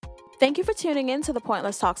Thank you for tuning in to the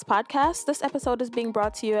Pointless Talks podcast. This episode is being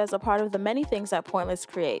brought to you as a part of the many things that Pointless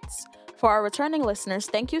creates. For our returning listeners,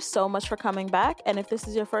 thank you so much for coming back. And if this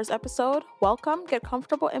is your first episode, welcome, get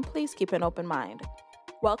comfortable, and please keep an open mind.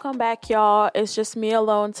 Welcome back, y'all. It's just me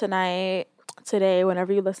alone today,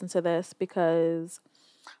 whenever you listen to this, because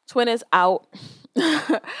Twin is out. We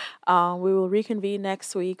will reconvene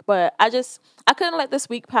next week. But I couldn't let this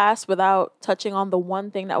week pass without touching on the one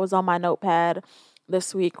thing that was on my notepad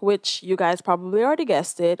this week, which you guys probably already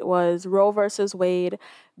guessed it, was Roe versus Wade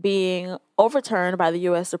being overturned by the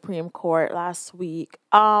U.S. Supreme Court last week.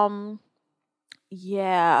 Yeah.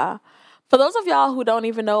 For those of y'all who don't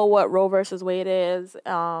even know what Roe versus Wade is,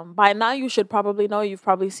 by now you should probably know. You've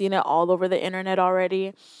probably seen it all over the internet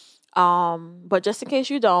already. But just in case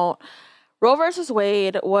you don't, Roe versus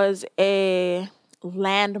Wade was a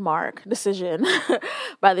landmark decision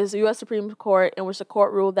by the U.S. Supreme Court, in which the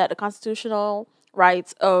court ruled that the constitutional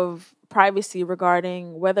rights of privacy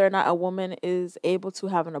regarding whether or not a woman is able to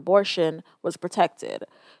have an abortion was protected.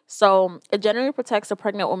 So it generally protects a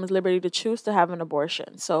pregnant woman's liberty to choose to have an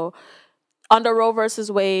abortion. So under Roe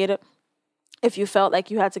versus Wade, if you felt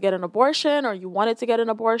like you had to get an abortion or you wanted to get an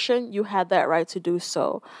abortion, you had that right to do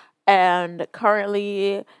so. And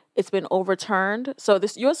currently it's been overturned. So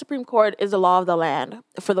this U.S. Supreme Court is the law of the land.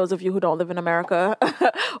 For those of you who don't live in America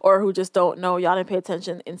or who just don't know, y'all didn't pay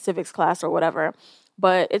attention in civics class or whatever.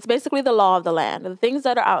 But it's basically the law of the land. The things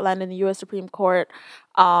that are outlined in the U.S. Supreme Court,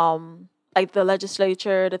 like the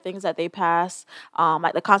legislature, the things that they pass,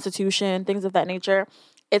 like the Constitution, things of that nature,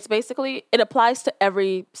 it applies to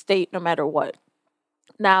every state no matter what.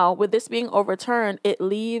 Now, with this being overturned, it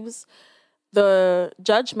leaves the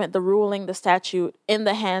judgment, the ruling, the statute in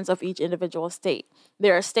the hands of each individual state.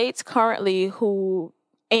 There are states currently who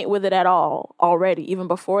ain't with it at all already, even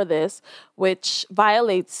before this, which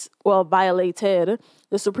violated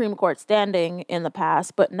the Supreme Court standing in the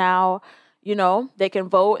past. But now, they can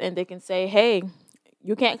vote and they can say, hey,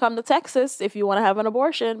 you can't come to Texas if you want to have an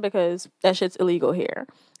abortion because that shit's illegal here,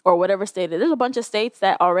 or whatever state it is. There's a bunch of states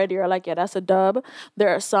that already are like, yeah, that's a dub. There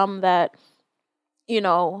are some that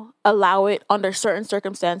allow it under certain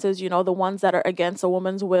circumstances, the ones that are against a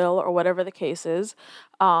woman's will or whatever the case is,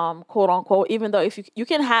 quote unquote, even though if you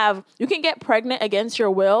can get pregnant against your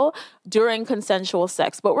will during consensual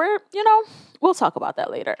sex, but we'll talk about that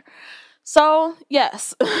later. So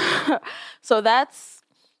yes, so that's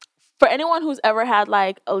for anyone who's ever had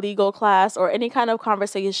like a legal class or any kind of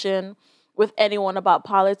conversation with anyone about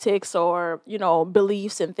politics or,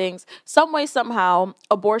 beliefs and things. Some way, somehow,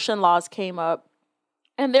 abortion laws came up.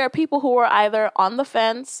 And there are people who are either on the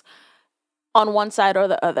fence on one side or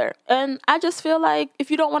the other. And I just feel like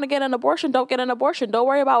if you don't want to get an abortion, don't get an abortion. Don't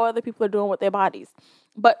worry about what other people are doing with their bodies.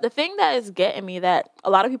 But the thing that is getting me that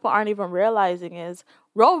a lot of people aren't even realizing is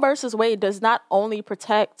Roe versus Wade does not only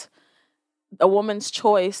protect a woman's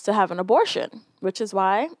choice to have an abortion, which is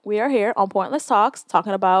why we are here on Pointless Talks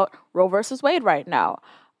talking about Roe versus Wade right now.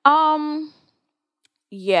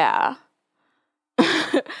 Yeah.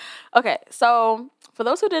 Okay, so for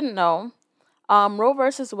those who didn't know, Roe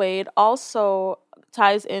versus Wade also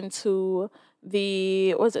ties into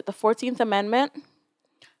the 14th Amendment,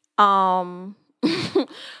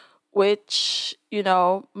 which,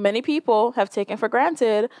 many people have taken for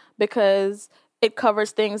granted because it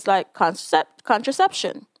covers things like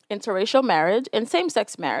contraception, interracial marriage, and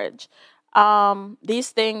same-sex marriage.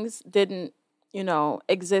 These things didn't,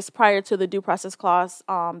 exist prior to the Due Process Clause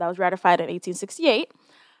that was ratified in 1868.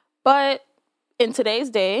 But in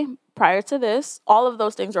today's day, prior to this, all of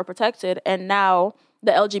those things are protected. And now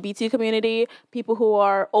the LGBT community, people who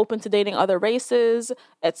are open to dating other races,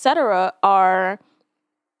 etc., are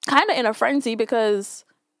kind of in a frenzy because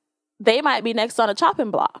they might be next on a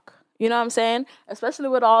chopping block. You know what I'm saying? Especially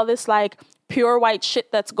with all this like pure white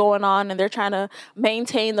shit that's going on and they're trying to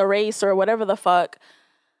maintain the race or whatever the fuck.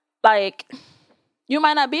 Like, you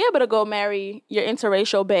might not be able to go marry your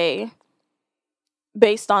interracial bae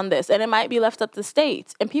based on this. And it might be left up to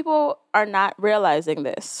states. And people are not realizing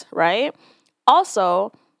this, right?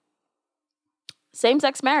 Also,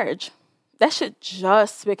 same-sex marriage. That shit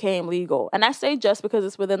just became legal. And I say just because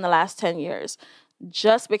it's within the last 10 years.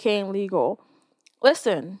 Just became legal.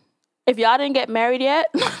 Listen, if y'all didn't get married yet,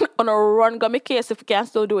 on a run gummy case if you can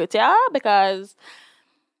still do it, yeah? Because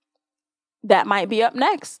that might be up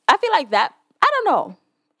next. I feel like that, I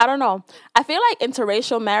don't know. I feel like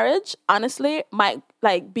interracial marriage, honestly, might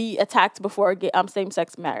like be attacked before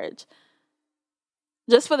same-sex marriage.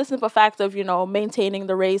 Just for the simple fact of, maintaining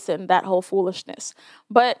the race and that whole foolishness.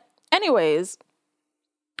 But anyways,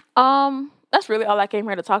 that's really all I came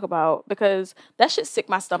here to talk about because that shit sick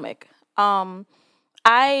my stomach.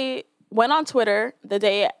 I went on Twitter the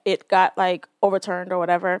day it got like overturned or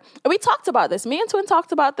whatever. And we talked about this. Me and Twin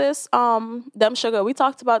talked about this. Dem Sugar, we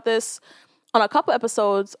talked about this on a couple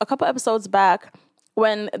episodes back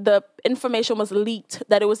when the information was leaked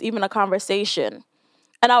that it was even a conversation.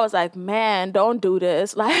 And I was like, man, don't do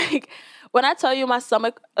this. Like, when I tell you my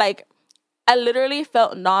stomach, like, I literally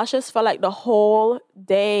felt nauseous for like the whole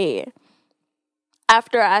day.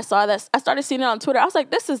 After I saw this, I started seeing it on Twitter. I was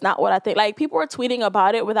like, this is not what I think. Like, people were tweeting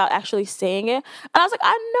about it without actually saying it. And I was like,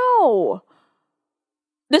 I know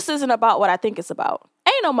this isn't about what I think it's about.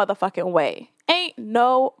 Ain't no motherfucking way. Ain't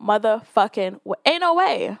no motherfucking way. Ain't no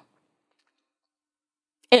way.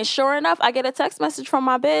 And sure enough, I get a text message from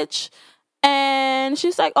my bitch. And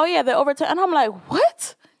she's like, oh, yeah, they're overturned. And I'm like,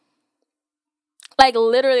 what? Like,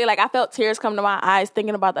 literally, like, I felt tears come to my eyes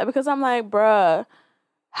thinking about that. Because I'm like, bruh,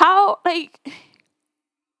 how, like...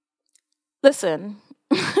 Listen,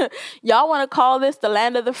 y'all want to call this the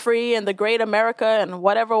land of the free and the great America and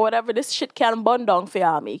whatever. This shit can bun down for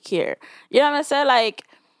y'all make here. You know what I'm saying? Like,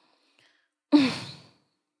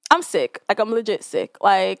 I'm sick. Like, I'm legit sick.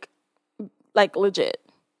 Like legit.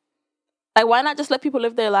 Like, why not just let people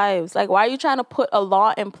live their lives? Like, why are you trying to put a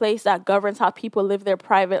law in place that governs how people live their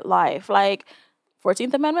private life? Like,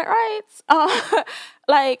 14th Amendment rights?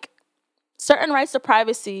 Like, certain rights to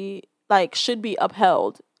privacy, like, should be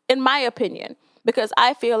upheld. In my opinion, because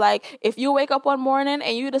I feel like if you wake up one morning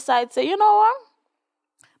and you decide to say, you know what,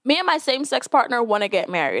 me and my same-sex partner want to get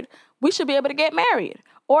married, we should be able to get married.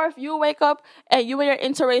 Or if you wake up and you and your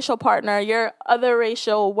interracial partner, your other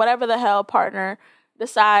racial, whatever the hell partner,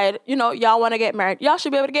 decide, you know, y'all want to get married, y'all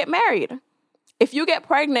should be able to get married. If you get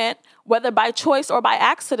pregnant, whether by choice or by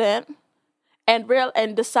accident,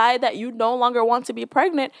 and decide that you no longer want to be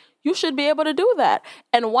pregnant, you should be able to do that.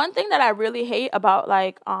 And one thing that I really hate about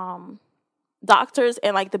like doctors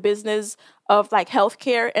and like the business of like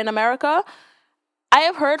healthcare in America, I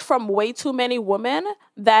have heard from way too many women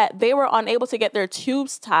that they were unable to get their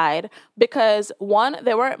tubes tied because one,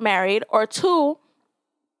 they weren't married, or two,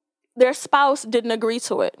 their spouse didn't agree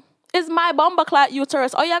to it. It's my bumbleclot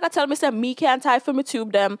uterus. Oh, y'all gotta tell me say me can't tie for me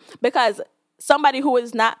tube them because somebody who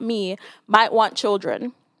is not me might want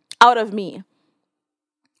children out of me.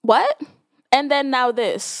 What? And then now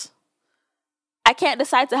this. I can't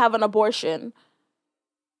decide to have an abortion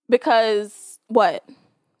because what?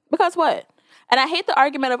 Because what? And I hate the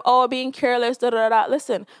argument of, oh, being careless, da-da-da-da.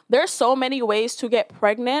 Listen, there's so many ways to get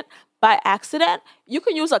pregnant by accident. You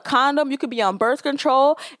can use a condom, you could be on birth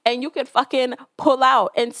control, and you can fucking pull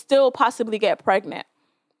out and still possibly get pregnant.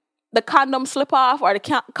 The condom slip off or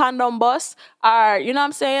the condom bust are, you know what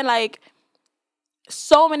I'm saying? Like,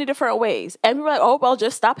 so many different ways. And people are like, oh, well,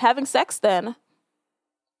 just stop having sex then.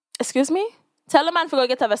 Excuse me? Tell a man to go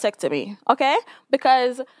get a vasectomy, okay?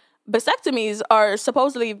 Because vasectomies are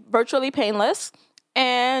supposedly virtually painless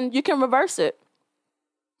and you can reverse it.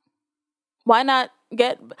 Why not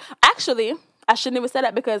get... Actually, I shouldn't even say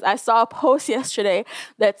that because I saw a post yesterday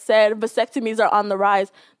that said vasectomies are on the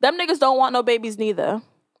rise. Them niggas don't want no babies neither.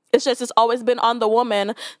 It's just, it's always been on the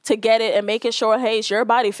woman to get it and making sure, hey, it's your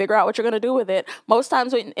body. Figure out what you're going to do with it. Most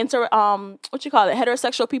times when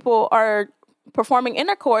heterosexual people are performing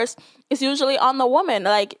intercourse, it's usually on the woman.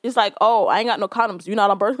 Like, it's like, oh, I ain't got no condoms. You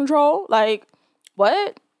not on birth control? Like,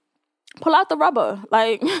 what? Pull out the rubber.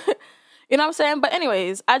 Like, you know what I'm saying? But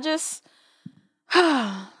anyways, I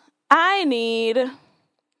need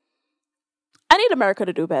America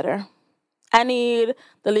to do better. I need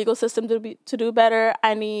the legal system to do better.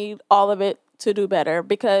 I need all of it to do better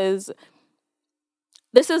because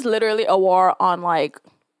this is literally a war on like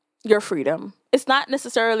your freedom. It's not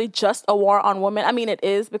necessarily just a war on women. I mean, it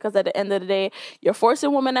is because at the end of the day, you're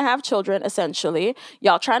forcing women to have children, essentially.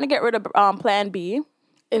 Y'all trying to get rid of Plan B.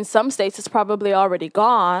 In some states, it's probably already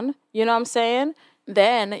gone. You know what I'm saying?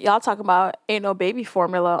 Then y'all talking about ain't no baby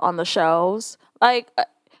formula on the shelves. Like...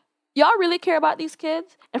 y'all really care about these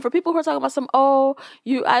kids? And for people who are talking about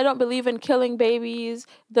I don't believe in killing babies,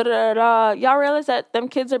 y'all realize that them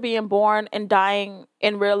kids are being born and dying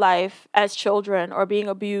in real life as children or being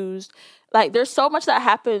abused. Like, there's so much that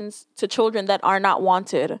happens to children that are not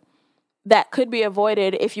wanted that could be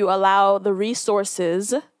avoided if you allow the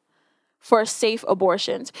resources for safe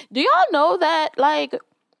abortions. Do y'all know that, like,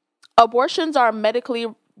 abortions are medically,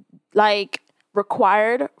 like,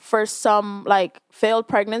 required for some like failed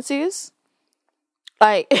pregnancies?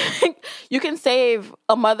 Like, you can save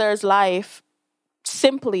a mother's life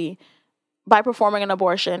simply by performing an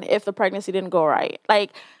abortion if the pregnancy didn't go right.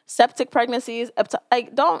 Like, septic pregnancies,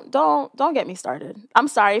 like, don't get me started. I'm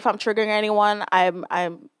sorry if I'm triggering anyone.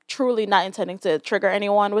 I'm truly not intending to trigger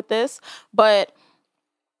anyone with this, but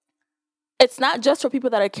it's not just for people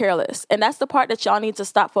that are careless. And that's the part that y'all need to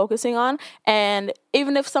stop focusing on. And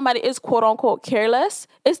even if somebody is quote unquote careless,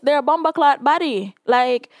 it's their bumbaclot body.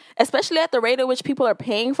 Like, especially at the rate at which people are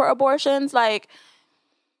paying for abortions. Like,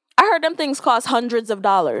 I heard them things cost hundreds of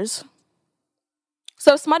dollars.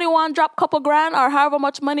 So if somebody want to drop a couple grand or however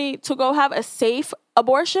much money to go have a safe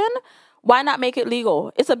abortion, why not make it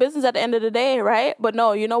legal? It's a business at the end of the day, right? But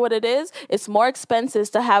no, you know what it is? It's more expensive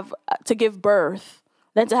to give birth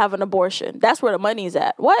than to have an abortion. That's where the money's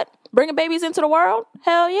at. What? Bringing babies into the world?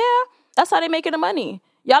 Hell yeah. That's how they making the money.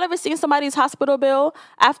 Y'all ever seen somebody's hospital bill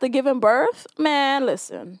after giving birth? Man,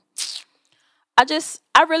 listen. I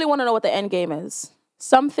really want to know what the end game is.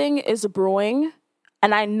 Something is brewing,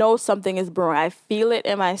 and I know something is brewing. I feel it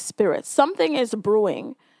in my spirit. Something is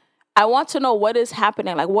brewing. I want to know what is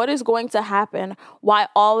happening. Like, what is going to happen? Why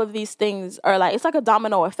all of these things are like, it's like a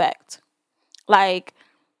domino effect. Like,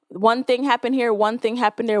 one thing happened here, one thing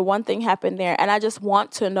happened there, one thing happened there. And I just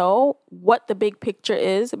want to know what the big picture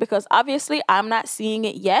is, because obviously I'm not seeing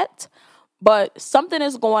it yet, but something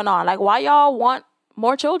is going on. Like, why y'all want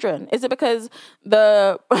more children? Is it because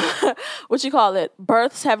the,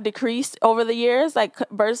 births have decreased over the years, like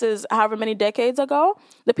versus however many decades ago?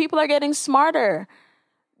 The people are getting smarter.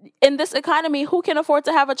 In this economy, who can afford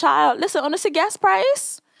to have a child? Listen, on this gas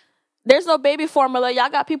price, there's no baby formula. Y'all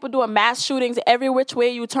got people doing mass shootings every which way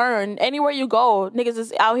you turn. Anywhere you go, niggas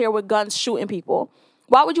is out here with guns shooting people.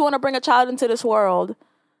 Why would you want to bring a child into this world?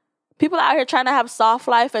 People out here trying to have soft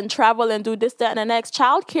life and travel and do this, that, and the next.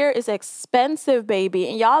 Childcare is expensive, baby,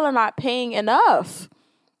 and y'all are not paying enough.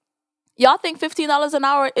 Y'all think $15 an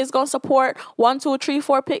hour is going to support 1, 2, 3,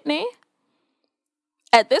 4 picnic?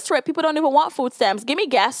 At this rate, people don't even want food stamps. Give me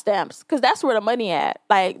gas stamps, because that's where the money at.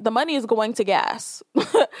 Like, the money is going to gas.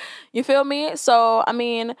 You feel me? So, I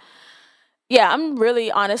mean, yeah, I'm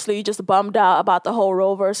really honestly just bummed out about the whole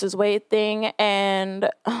Roe versus Wade thing. And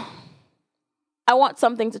I want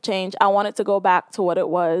something to change. I want it to go back to what it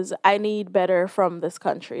was. I need better from this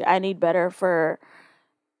country. I need better for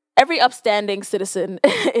every upstanding citizen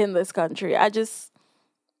in this country.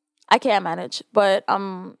 I can't manage. But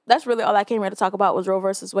that's really all I came here to talk about was Roe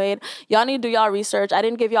versus Wade. Y'all need to do y'all research. I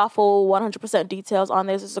didn't give y'all full 100% details on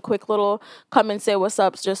this. It's a quick little come and say what's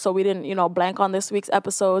up, just so we didn't, blank on this week's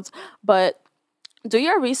episodes. But do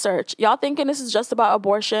your research. Y'all thinking this is just about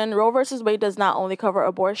abortion. Roe versus Wade does not only cover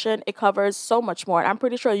abortion. It covers so much more. And I'm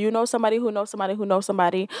pretty sure you know somebody who knows somebody who knows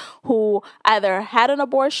somebody who either had an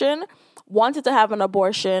abortion, wanted to have an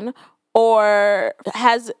abortion, or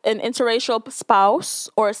has an interracial spouse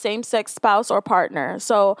or a same-sex spouse or partner.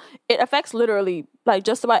 So it affects literally like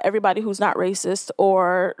just about everybody who's not racist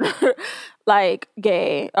or like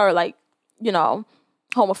gay or like,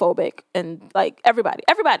 homophobic, and like everybody,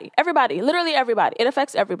 literally everybody. It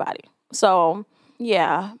affects everybody. So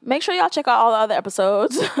yeah, make sure y'all check out all the other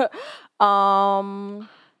episodes.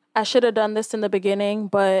 I should have done this in the beginning,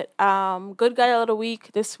 but good guy of the week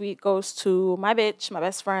this week goes to my bitch, my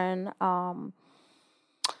best friend. I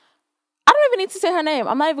don't even need to say her name.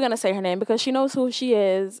 I'm not even going to say her name because she knows who she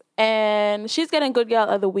is. And she's getting good gal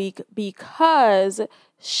of the week because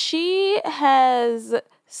she has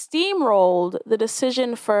steamrolled the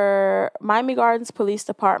decision for Miami Gardens Police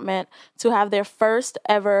Department to have their first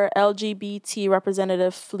ever LGBT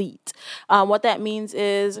representative fleet. What that means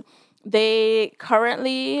is they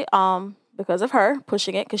currently, because of her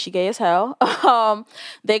pushing it, because she gay as hell,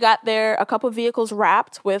 they got a couple vehicles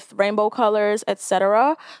wrapped with rainbow colors,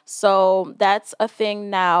 etc. So that's a thing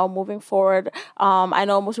now moving forward. I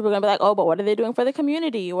know most people are going to be like, oh, but what are they doing for the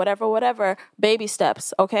community? Whatever. Baby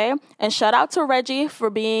steps, okay? And shout out to Reggie for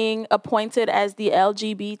being appointed as the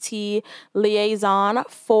LGBT liaison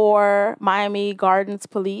for Miami Gardens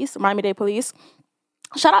Police, Miami-Dade Police.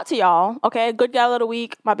 Shout out to y'all, okay? Good gal of the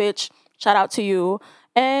week, my bitch. Shout out to you.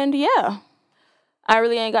 And yeah, I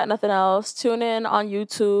really ain't got nothing else. Tune in on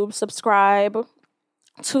YouTube, subscribe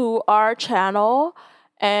to our channel,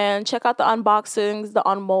 and check out the unboxings, the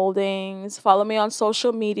unmoldings. Follow me on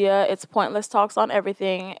social media. It's Pointless Talks on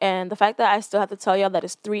everything. And the fact that I still have to tell y'all that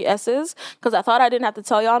it's 3 S's, because I thought I didn't have to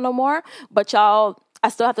tell y'all no more, but I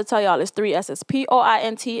still have to tell y'all it's 3 S's.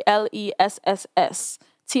 POINTLESSS.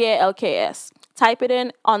 TALKS. Type it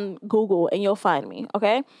in on Google and you'll find me,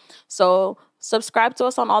 okay? So subscribe to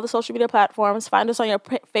us on all the social media platforms. Find us on your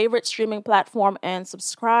favorite streaming platform and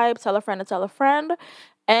subscribe. Tell a friend to tell a friend.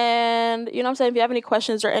 And, you know what I'm saying, if you have any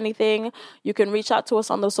questions or anything, you can reach out to us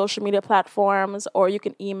on those social media platforms, or you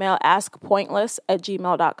can email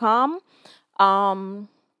askpointless@gmail.com.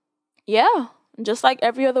 Yeah, just like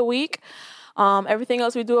every other week. Everything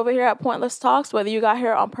else we do over here at Pointless Talks, whether you got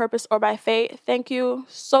here on purpose or by fate, thank you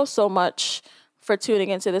so much for tuning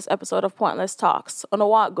into this episode of Pointless Talks. On a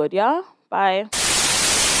walk good, yeah? Bye.